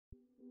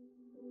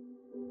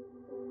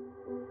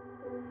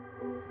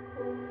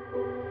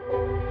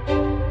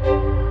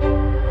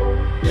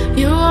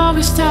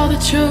always tell the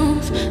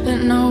truth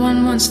that no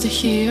one wants to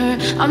hear.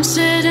 I'm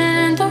sitting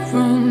in the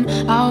room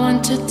I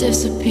want to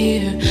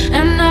disappear.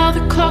 And now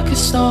the clock is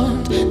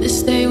stopped,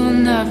 this day will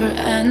never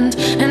end.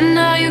 And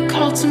now you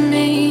call to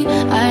me,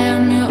 I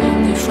am your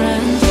only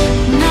friend.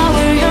 Now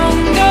we're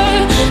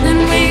younger than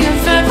we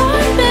have ever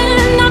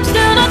been. I'm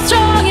still not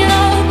strong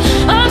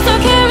enough, I'm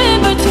stuck here in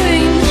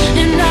between.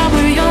 And now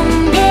we're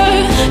younger,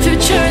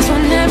 futures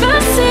we'll never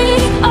see.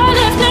 I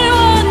left and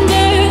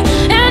wonder,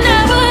 and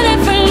I will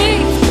never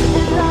leave.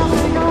 And now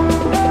we're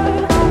younger,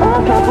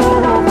 I'm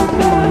talking on the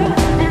floor.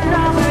 And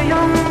now we're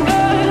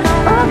younger,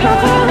 I'm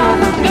talking on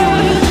the floor.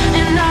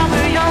 And now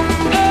we're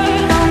younger,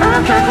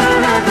 I'm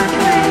talking on the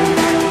floor.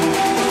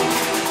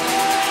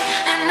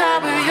 And now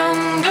we're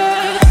younger.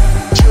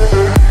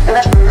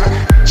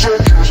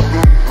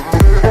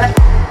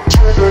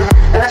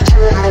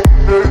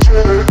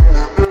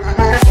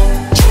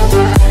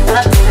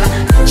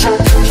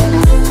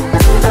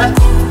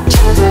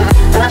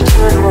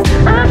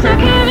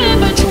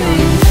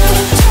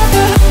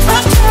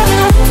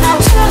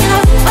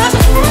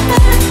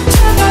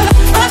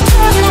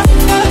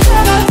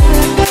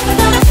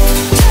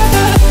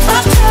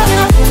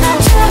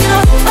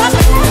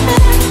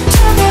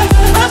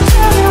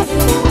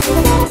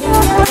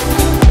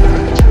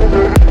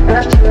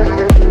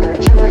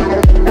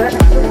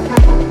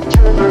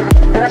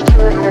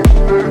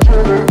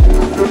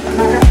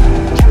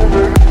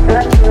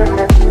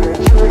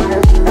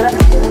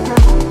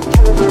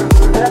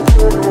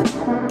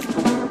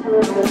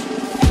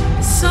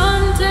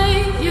 Someday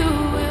you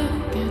will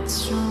get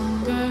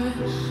stronger.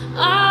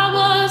 I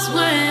was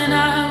when I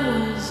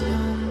was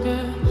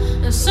younger.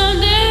 And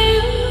someday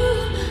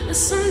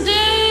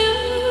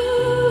you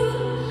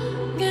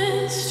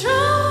get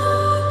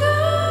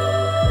stronger.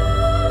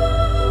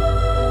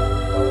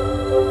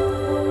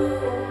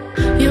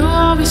 You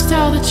always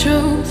tell the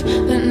truth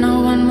that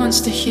no one wants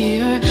to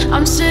hear.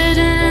 I'm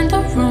sitting in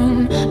the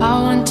room I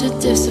want to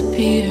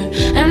disappear.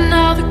 And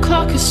now the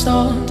clock is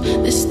stopped,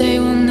 this day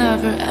will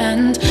never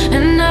end.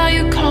 And now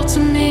you call to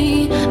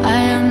me, I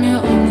am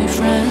your only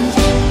friend.